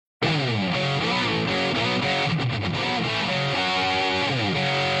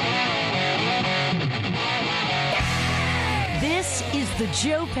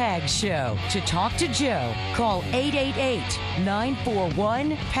Joe Pags Show. To talk to Joe, call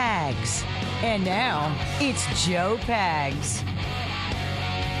 888-941-PAGS. And now, it's Joe Pags.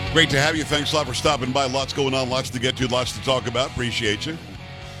 Great to have you. Thanks a lot for stopping by. Lots going on, lots to get to, lots to talk about. Appreciate you.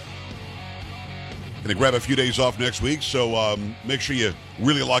 Going to grab a few days off next week, so make sure you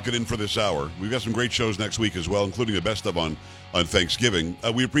really lock it in for this hour. We've got some great shows next week as well, including the best of on Thanksgiving.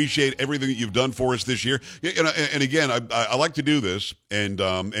 We appreciate everything that you've done for us this year. And again, I like to do this, and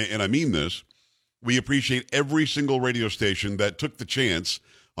I mean this. We appreciate every single radio station that took the chance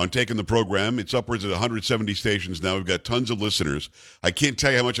on taking the program. It's upwards of 170 stations now. We've got tons of listeners. I can't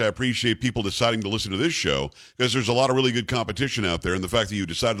tell you how much I appreciate people deciding to listen to this show, because there's a lot of really good competition out there, and the fact that you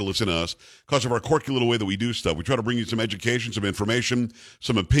decided to listen to us because of our quirky little way that we do stuff. We try to bring you some education, some information,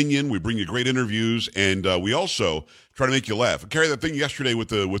 some opinion. We bring you great interviews, and we also try to make you laugh. Carrie, that thing yesterday with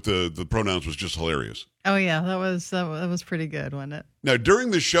the pronouns was just hilarious. Oh yeah, that was pretty good, wasn't it? Now, during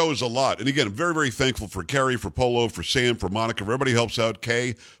the show is a lot. And again, I'm very, very thankful for Carrie, for Polo, for Sam, for Monica, for everybody who helps out.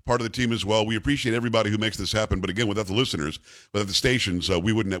 Kay, part of the team as well. We appreciate everybody who makes this happen. But again, without the listeners, without the stations,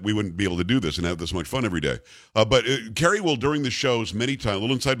 we wouldn't be able to do this and have this much fun every day. But Carrie will, during the shows, many times, a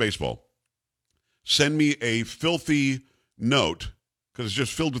little inside baseball, send me a filthy note, because it's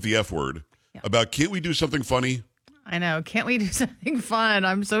just filled with the F word, about, can't we do something funny? I know. Can't we do something fun?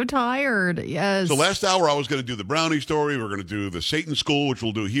 I'm so tired. Yes. So last hour, I was going to do the Brownie story. We're going to do the Satan School, which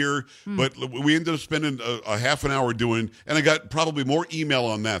we'll do here. But we ended up spending a half an hour doing, and I got probably more email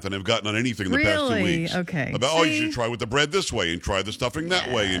on that than I've gotten on anything in the past 2 weeks. Okay. About, you should try with the bread this way, and try the stuffing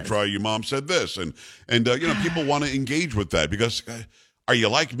that way, and try your mom said this. And people want to engage with that, because are you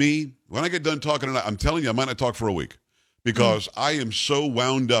like me? When I get done talking, I'm telling you, I might not talk for a week, because I am so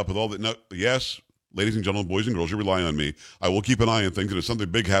wound up with all that. Yes, ladies and gentlemen, boys and girls, you rely on me. I will keep an eye on things, and if something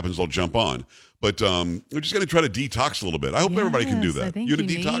big happens, I'll jump on. But we're just going to try to detox a little bit. I hope everybody can do that. I think you you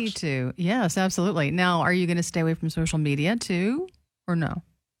detox? need to. Yes, absolutely. Now, are you going to stay away from social media too, or no?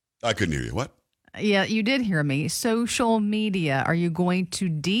 I couldn't hear you. What? Yeah, you did hear me. Social media. Are you going to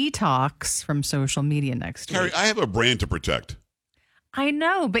detox from social media next week? Carrie, I have a brand to protect. I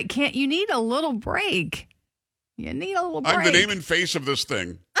know, but can't you need a little break? You need a little break. I'm the name and face of this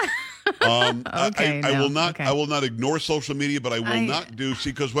thing. Okay, I will not. Okay. I will not ignore social media, but I will not do.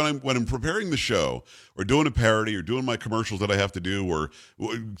 See, because when I'm preparing the show, or doing a parody, or doing my commercials that I have to do, or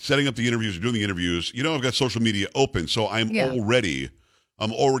setting up the interviews, or doing the interviews, I've got social media open, so I'm already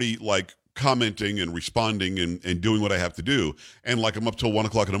like commenting and responding and doing what I have to do, and like I'm up till 1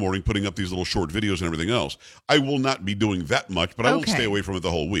 o'clock in the morning putting up these little short videos and everything else. I will not be doing that much, but I won't stay away from it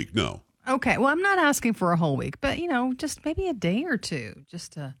the whole week. No. Okay. Well, I'm not asking for a whole week, but just maybe a day or two,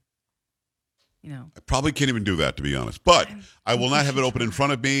 just to. I probably can't even do that, to be honest. But I will not have it open in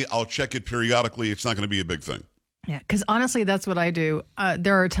front of me. I'll check it periodically. It's not going to be a big thing. Yeah, because honestly, that's what I do.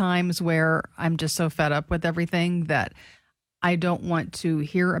 There are times where I'm just so fed up with everything that I don't want to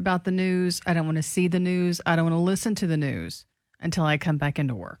hear about the news. I don't want to see the news. I don't want to listen to the news until I come back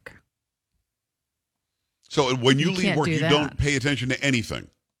into work. So when you leave work, you don't pay attention to anything?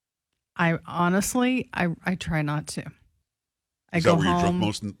 I honestly try not to. Is that where you're drunk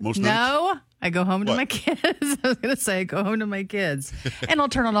most nights? No, I go home to my kids. I was going to say, I go home to my kids. And I'll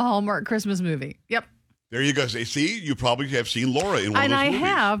turn on a Hallmark Christmas movie. Yep. There you go. See, you probably have seen Laura in one of those movies. And I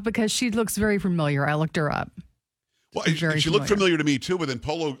have, because she looks very familiar. I looked her up. Well, she looked familiar to me, too, but then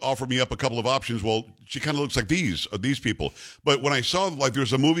Polo offered me up a couple of options. Well, she kind of looks like these people. But when I saw,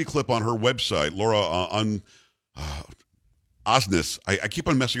 there's a movie clip on her website, Laura, on Osnes. I keep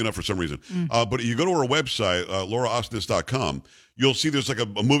on messing it up for some reason. But you go to her website, lauraosnes.com, you'll see there's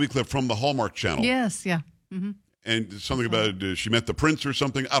a movie clip from the Hallmark Channel. Yes, yeah. Mm-hmm. And something about she met the prince or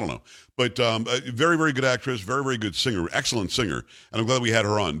something. I don't know. But very, very good actress, very, very good singer, excellent singer. And I'm glad we had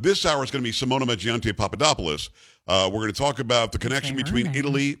her on. This hour is going to be Simona Papadopoulos. We're going to talk about the connection between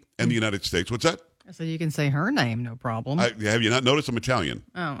Italy and the United States. What's that? So you can say her name, no problem. Have you not noticed I'm Italian?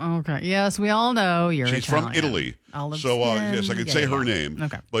 Oh, okay. Yes, we all know She's Italian. From Italy. Yes, I can say her name.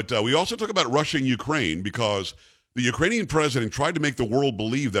 Okay. But we also talk about Russia and Ukraine, because the Ukrainian president tried to make the world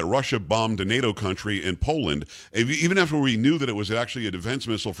believe that Russia bombed a NATO country in Poland. Even after we knew that it was actually a defense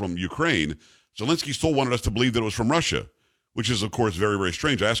missile from Ukraine, Zelensky still wanted us to believe that it was from Russia, which is, of course, very, very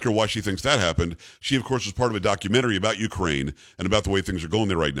strange. I asked her why she thinks that happened. She, of course, was part of a documentary about Ukraine and about the way things are going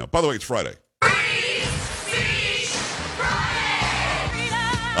there right now. By the way, it's Friday.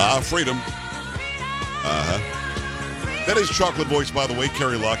 Freedom. That is Chocolate Voice, by the way,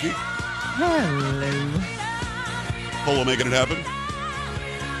 Carrie Lockey. Hello. Polo making it happen.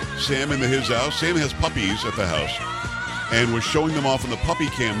 Sam in his house. Sam has puppies at the house and was showing them off in the puppy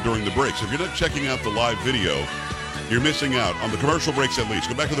cam during the break. So if you're not checking out the live video, You're missing out on the commercial breaks at least.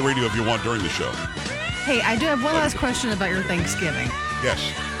 Go back to the radio if you want during the show. Hey, I do have one last question about your Thanksgiving.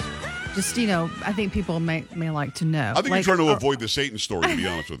 Yes. Just, I think people may like to know. I think you're trying to avoid the Satan story, to be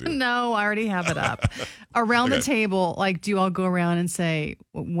honest with you. No, I already have it up. Around the table, do you all go around and say,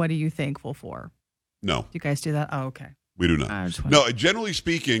 what are you thankful for? No. Do you guys do that? Oh, okay. We do not. No, generally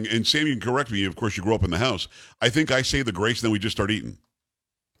speaking, and Sam, you can correct me, of course, you grew up in the house. I think I say the grace and then we just start eating.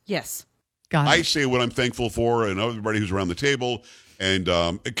 Yes. Got it. I say what I'm thankful for and everybody who's around the table. And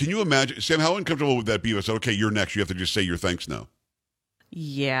can you imagine, Sam, how uncomfortable would that be if I said, okay, you're next. You have to just say your thanks now.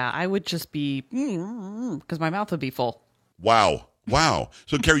 Yeah, I would just be, because my mouth would be full. Wow.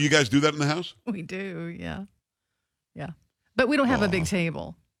 So, Carrie, you guys do that in the house? We do, yeah. Yeah. But we don't have a big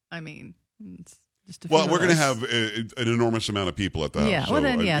table. I mean, it's just a few we're going to of us. have an enormous amount of people at the house. Yeah, So, well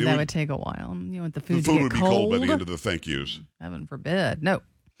then, that would take a while. You want the food to get would be cold by the end of the thank yous. Heaven forbid. No.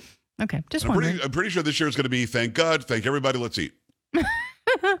 Okay, just wondering. I'm pretty sure this year is going to be thank God, thank everybody, let's eat.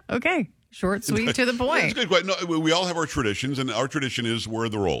 Okay. Short, sweet, to the point. That's good. No, we all have our traditions, and our tradition is where are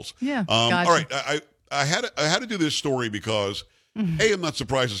the rolls. Yeah. Gotcha. All right. I had to do this story because A, I'm not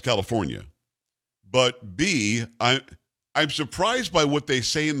surprised it's California, but B, I'm surprised by what they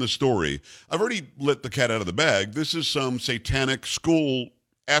say in the story. I've already let the cat out of the bag. This is some satanic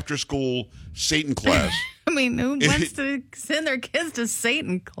after school Satan class. I mean, who wants to send their kids to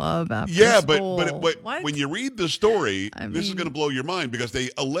Satan Club after school? but when you read the story, this is going to blow your mind because they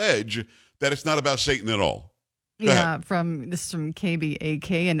allege that it's not about Satan at all. This is from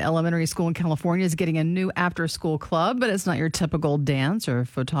KBAK, an elementary school in California is getting a new after-school club, but it's not your typical dance or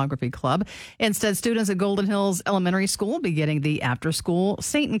photography club. Instead, students at Golden Hills Elementary School will be getting the after-school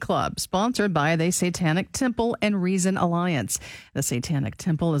Satan Club, sponsored by the Satanic Temple and Reason Alliance. The Satanic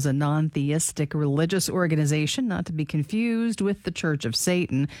Temple is a non-theistic religious organization, not to be confused with the Church of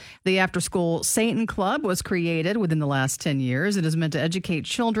Satan. The after-school Satan Club was created within the last 10 years. It is meant to educate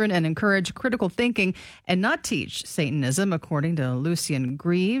children and encourage critical thinking and not teach Satanism, according to Lucian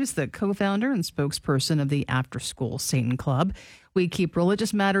Greaves, the co-founder and spokesperson of the After School Satan Club. We keep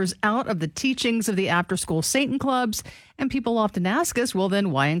religious matters out of the teachings of the After School Satan Clubs, and people often ask us, well,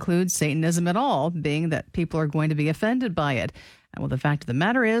 then why include Satanism at all, being that people are going to be offended by it? Well, the fact of the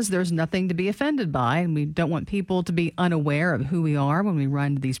matter is there's nothing to be offended by, and we don't want people to be unaware of who we are when we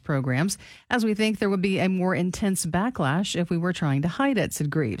run these programs, as we think there would be a more intense backlash if we were trying to hide it, said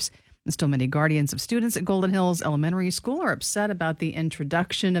Greaves. And still many guardians of students at Golden Hills Elementary School are upset about the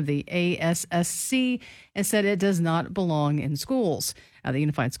introduction of the ASSC and said it does not belong in schools. The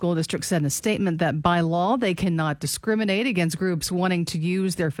Unified School District said in a statement that by law they cannot discriminate against groups wanting to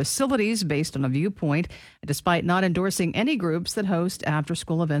use their facilities based on a viewpoint, despite not endorsing any groups that host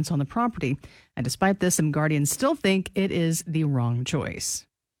after-school events on the property. And despite this, some guardians still think it is the wrong choice.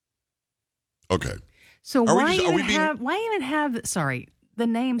 Okay. So why even have the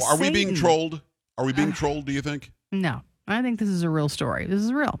name Are Satan? we being trolled? Are we being trolled, do you think? No. I think this is a real story. This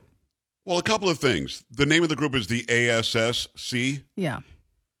is real. Well, a couple of things. The name of the group is the ASSC. Yeah.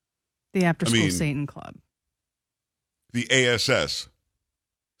 The After School Satan Club. The ASSC.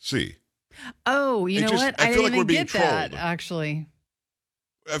 Oh, you know what? I feel like we're being trolled. That, actually.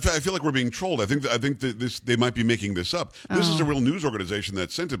 I feel like we're being trolled. I think that they might be making this up. This is a real news organization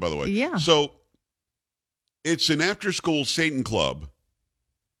that sent it, by the way. Yeah. So it's an after-school Satan Club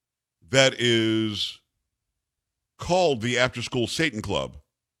that is called the After School Satan Club.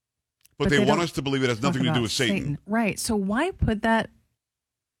 But they want us to believe it has nothing to do with Satan. Right. So why put that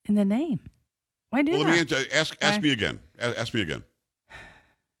in the name? Why do that? Let me ask me again. Ask me again.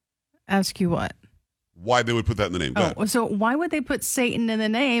 Ask you what? Why they would put that in the name. So why would they put Satan in the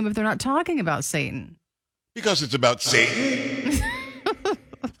name if they're not talking about Satan? Because it's about Satan.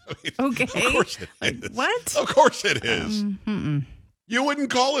 Okay. Of course it is. What? Of course it is. You wouldn't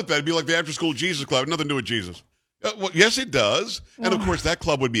call it that. It'd be like the After School Jesus Club. Nothing to do with Jesus. Well, yes, it does. And, of course, that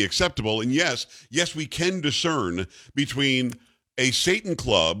club would be acceptable. And, yes, we can discern between a Satan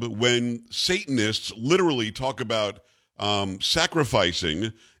club when Satanists literally talk about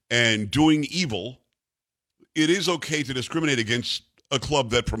sacrificing and doing evil. It is okay to discriminate against a club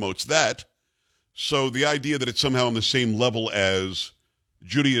that promotes that. So the idea that it's somehow on the same level as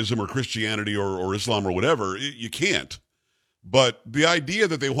Judaism or Christianity or Islam or whatever, you can't. But the idea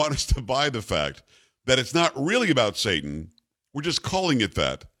that they want us to buy the fact that it's not really about Satan, we're just calling it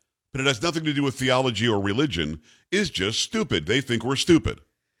that, but it has nothing to do with theology or religion, is just stupid. They think we're stupid.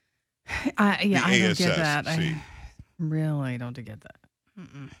 I don't get that. I really don't get that.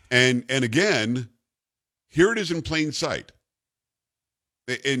 And again, here it is in plain sight.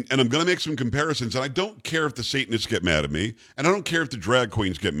 and I'm going to make some comparisons, and I don't care if the Satanists get mad at me, and I don't care if the drag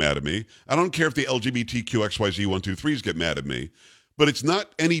queens get mad at me, I don't care if the LGBTQXYZ123s get mad at me, but it's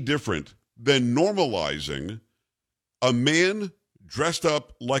not any different than normalizing a man dressed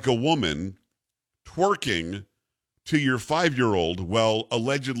up like a woman twerking to your 5-year-old while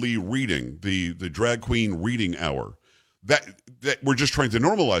allegedly reading the drag queen reading hour. That we're just trying to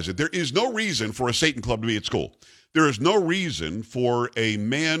normalize it. There is no reason for a Satan club to be at school. There is no reason for a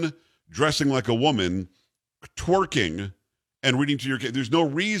man dressing like a woman twerking and reading to your kid. There's no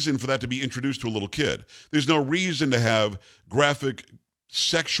reason for that to be introduced to a little kid. There's no reason to have graphic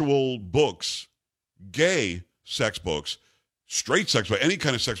sexual books, gay sex books, straight sex books, any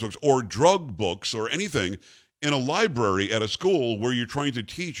kind of sex books, or drug books or anything in a library at a school where you're trying to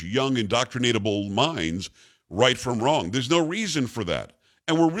teach young indoctrinatable minds right from wrong. There's no reason for that.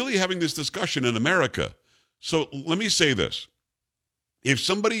 And we're really having this discussion in America. So let me say this. If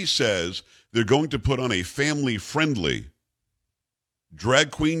somebody says they're going to put on a family-friendly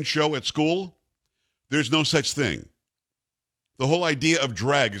drag queen show at school, there's no such thing. The whole idea of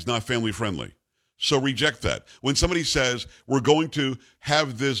drag is not family-friendly. So reject that. When somebody says we're going to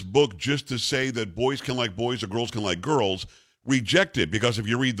have this book just to say that boys can like boys or girls can like girls, reject it, because if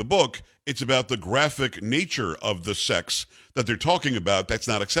you read the book, it's about the graphic nature of the sex that they're talking about. That's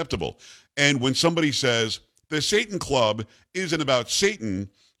not acceptable. And when somebody says the Satan Club isn't about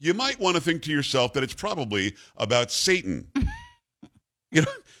Satan, you might want to think to yourself that it's probably about Satan. You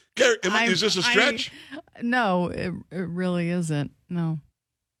know, Gary, is this a stretch? No, it really isn't. No.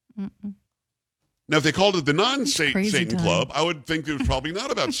 Mm-mm. Now, if they called it the non-Satan time. Club, I would think it was probably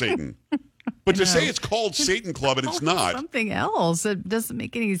not about Satan. But to say it's called Satan Club and it's not. Something else. It doesn't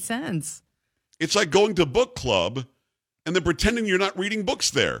make any sense. It's like going to book club and then pretending you're not reading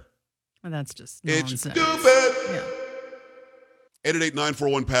books there. Well, that's just nonsense. It's stupid. Yeah.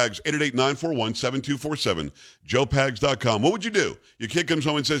 888-941-PAGS, 888-941-7247, joepags.com. What would you do? Your kid comes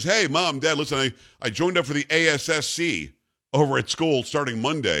home and says, hey, Mom, Dad, listen, I joined up for the ASSC over at school starting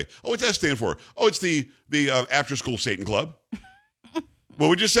Monday. Oh, what's that stand for? Oh, it's the after-school Satan Club. What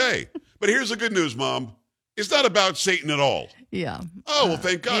would you say? But here's the good news, Mom. It's not about Satan at all. Yeah. Oh, well,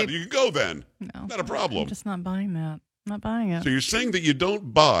 thank God. You can go then. No. Not a problem. I'm just not buying that. Not buying it. So you're saying that you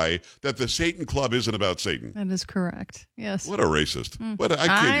don't buy that the Satan Club isn't about Satan? That is correct. Yes. What a racist.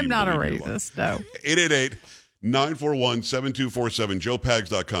 I'm not a racist, no. 888-941-7247,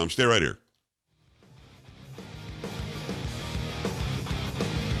 joepags.com. Stay right here.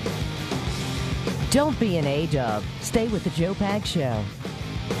 Don't be an A-dub. Stay with the Joe Pags Show.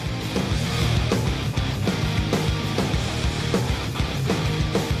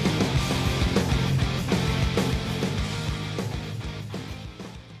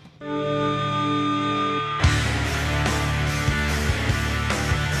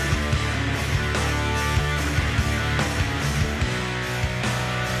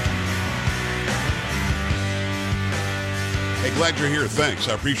 Glad you're here. Thanks.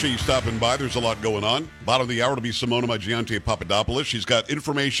 I appreciate you stopping by. There's a lot going on. Bottom of the hour to be Simona Maggiante Papadopoulos. She's got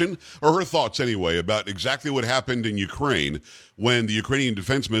information, or her thoughts anyway, about exactly what happened in Ukraine when the Ukrainian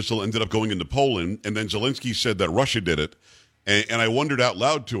defense missile ended up going into Poland, and then Zelensky said that Russia did it. And I wondered out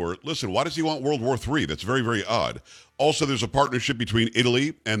loud to her, listen, why does he want World War III? That's very, very odd. Also, there's a partnership between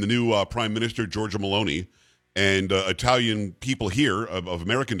Italy and the new Prime Minister, Giorgia Meloni, and Italian people here of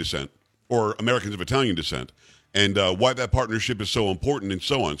American descent, or Americans of Italian descent, and why that partnership is so important and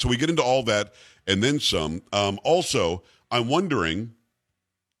so on. So we get into all that and then some. Also, I'm wondering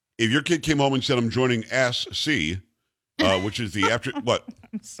if your kid came home and said, I'm joining ASC, which is the after, what?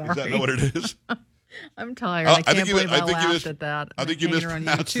 I'm sorry. Is that not what it is? I'm tired. I can't believe I laughed at that. I think you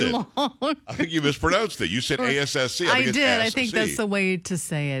mispronounced it. I think you mispronounced it. You said ASSC. I did. ASSC. I think that's the way to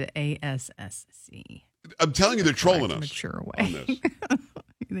say it, ASSC. I'm telling you, they're trolling us. Mature way.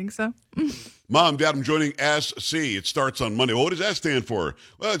 You think so? Mom, Dad, I'm joining ASC. It starts on Monday. Well, what does that stand for?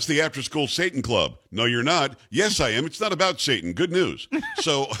 Well, it's the After School Satan Club. No, you're not. Yes, I am. It's not about Satan. Good news.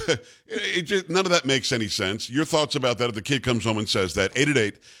 So none of that makes any sense. Your thoughts about that if the kid comes home and says that.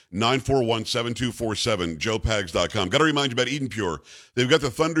 888-941-7247, joepags.com. Got to remind you about Eden Pure. They've got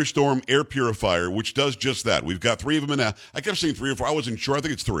the Thunderstorm Air Purifier, which does just that. We've got 3 of them in the house. I kept saying 3 or 4. I wasn't sure. I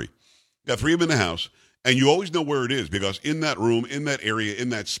think it's 3. Got 3 of them in the house. And you always know where it is because in that room, in that area, in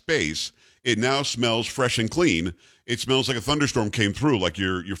that space, it now smells fresh and clean. It smells like a thunderstorm came through, like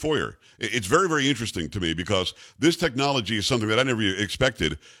your foyer. It's very, very interesting to me because this technology is something that I never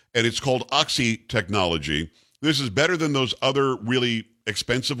expected, and it's called Oxy technology. This is better than those other really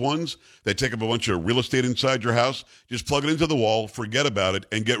expensive ones that take up a bunch of real estate inside your house. Just plug it into the wall, forget about it,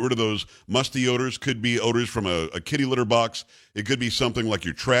 and get rid of those musty odors. Could be odors from a kitty litter box. It could be something like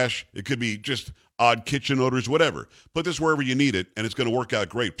your trash. It could be just odd kitchen odors, whatever. Put this wherever you need it, and it's going to work out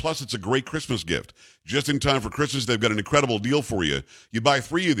great. Plus, it's a great Christmas gift. Just in time for Christmas, they've got an incredible deal for you. You buy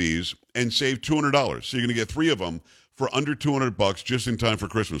 3 of these and save $200. So you're going to get 3 of them for under $200 just in time for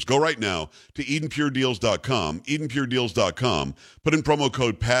Christmas. Go right now to EdenPureDeals.com, EdenPureDeals.com. Put in promo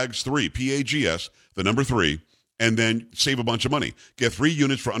code PAGS3, P-A-G-S, the number 3, and then save a bunch of money. Get 3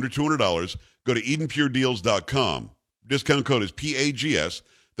 units for under $200. Go to EdenPureDeals.com. Discount code is PAGS,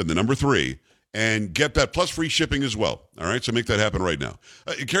 then the number 3. And get that, plus free shipping as well. All right, so make that happen right now.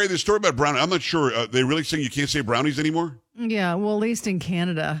 Carrie, this story about brownies, I'm not sure. They really saying you can't say brownies anymore? Yeah, well, at least in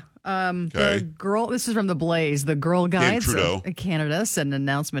Canada. Okay. The girl, this is from The Blaze, the Girl Guides Trudeau. of Canada said in an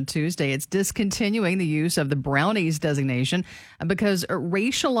announcement Tuesday it's discontinuing the use of the brownies designation because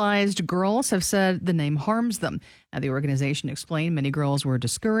racialized girls have said the name harms them. The organization explained many girls were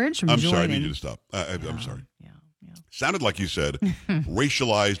discouraged from joining. Sorry, I need you to stop. I'm sorry. Yeah. Sounded like you said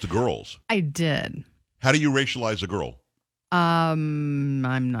racialized girls. I did. How do you racialize a girl? I'm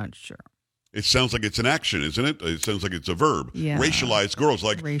not sure. It sounds like it's an action, isn't it? It sounds like it's a verb. Yeah. Racialized girls.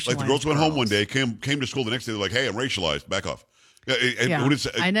 Like the girls went home girls. one day, came to school the next day, they're like, hey, I'm racialized. Back off. Yeah.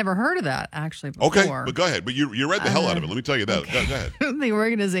 I never heard of that, actually, before. Okay, but go ahead. But you read the hell out of it. Let me tell you that. Okay. Go ahead. The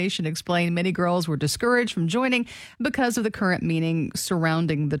organization explained many girls were discouraged from joining because of the current meaning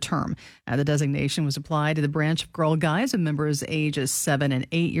surrounding the term. The designation was applied to the branch of Girl Guides of members ages 7 and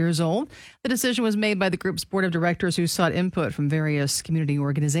 8 years old. The decision was made by the group's board of directors who sought input from various community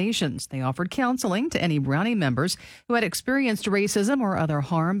organizations. They offered counseling to any Brownie members who had experienced racism or other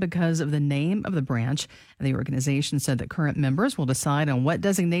harm because of the name of the branch. The organization said that current members will decide on what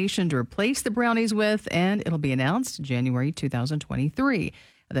designation to replace the brownies with, and it'll be announced January 2023.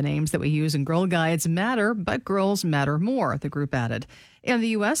 The names that we use in Girl Guides matter, but girls matter more, the group added. In the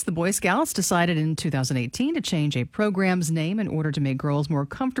U.S., the Boy Scouts decided in 2018 to change a program's name in order to make girls more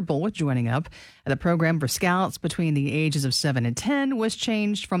comfortable with joining up. The program for Scouts between the ages of 7 and 10 was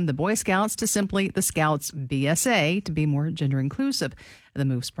changed from the Boy Scouts to simply the Scouts BSA to be more gender inclusive. The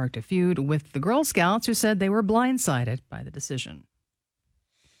move sparked a feud with the Girl Scouts, who said they were blindsided by the decision.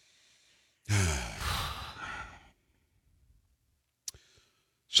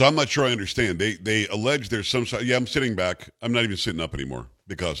 So I'm not sure I understand. They allege there's some sort. Yeah, I'm sitting back. I'm not even sitting up anymore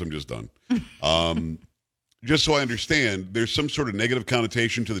because I'm just done. Just so I understand, there's some sort of negative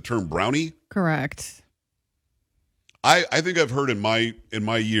connotation to the term brownie. Correct. I think I've heard in my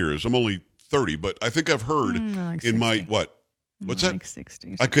years. I'm only 30, but I think I've heard like in my 60. what? What's like that?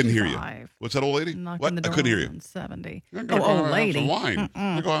 60, I couldn't hear you. 65. What's that old lady? Knocking What? the I door couldn't hear you. on 70. You're Oh, old lady. Some wine.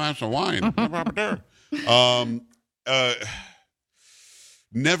 You're going to have some wine.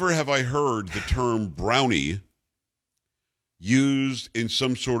 Never have I heard the term brownie used in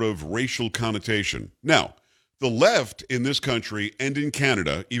some sort of racial connotation. Now, the left in this country and in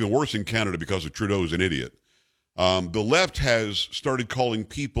Canada, even worse in Canada because of Trudeau is an idiot, the left has started calling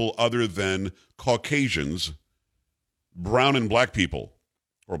people other than Caucasians brown and black people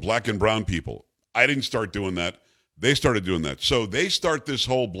or black and brown people. I didn't start doing that. They started doing that. So they start this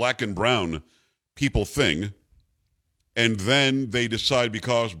whole black and brown people thing, and then they decide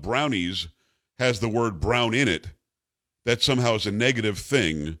because brownies has the word brown in it, that somehow is a negative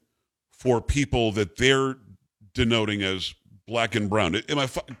thing for people that they're denoting as black and brown. Am I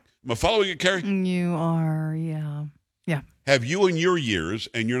following it, Carrie? You are, yeah. Yeah. Have you in your years,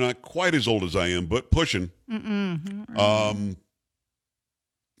 and you're not quite as old as I am, but pushing, have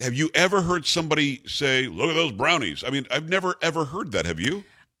you ever heard somebody say, look at those brownies? I mean, I've never, ever heard that. Have you?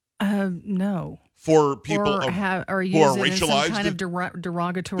 No. For people or who are use it in some racialized? kind of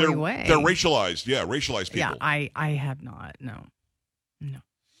derogatory way. They're racialized. Yeah, racialized people. Yeah, I have not. No.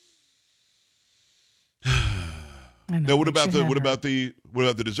 Now, what about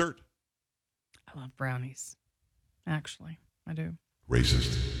the dessert? I love brownies. Actually, I do.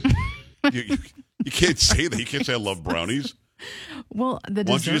 Racist. you can't say that. You can't say I love brownies. Well, the dessert.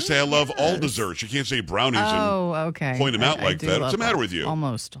 Why don't you just say I love all desserts? You can't say brownies okay. and point them out like that. What's the matter with you?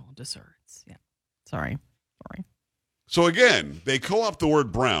 Almost all desserts. Yeah. Sorry. So again, they co-opt the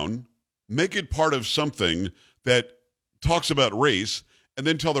word brown, make it part of something that talks about race, and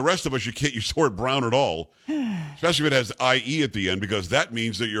then tell the rest of us you can't use the word brown at all, especially if it has IE at the end, because that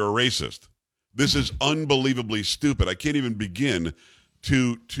means that you're a racist. This is unbelievably stupid. I can't even begin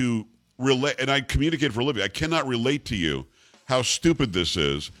to relate, and I communicate for a living. I cannot relate to you how stupid this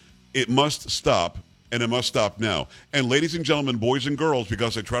is. It must stop, and it must stop now. And ladies and gentlemen, boys and girls,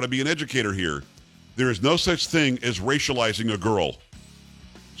 because I try to be an educator here, there is no such thing as racializing a girl.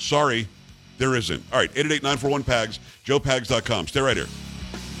 Sorry, there isn't. All right, 888-941-PAGS, joepags.com. Stay right here.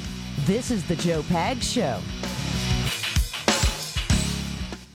 This is the Joe Pags Show.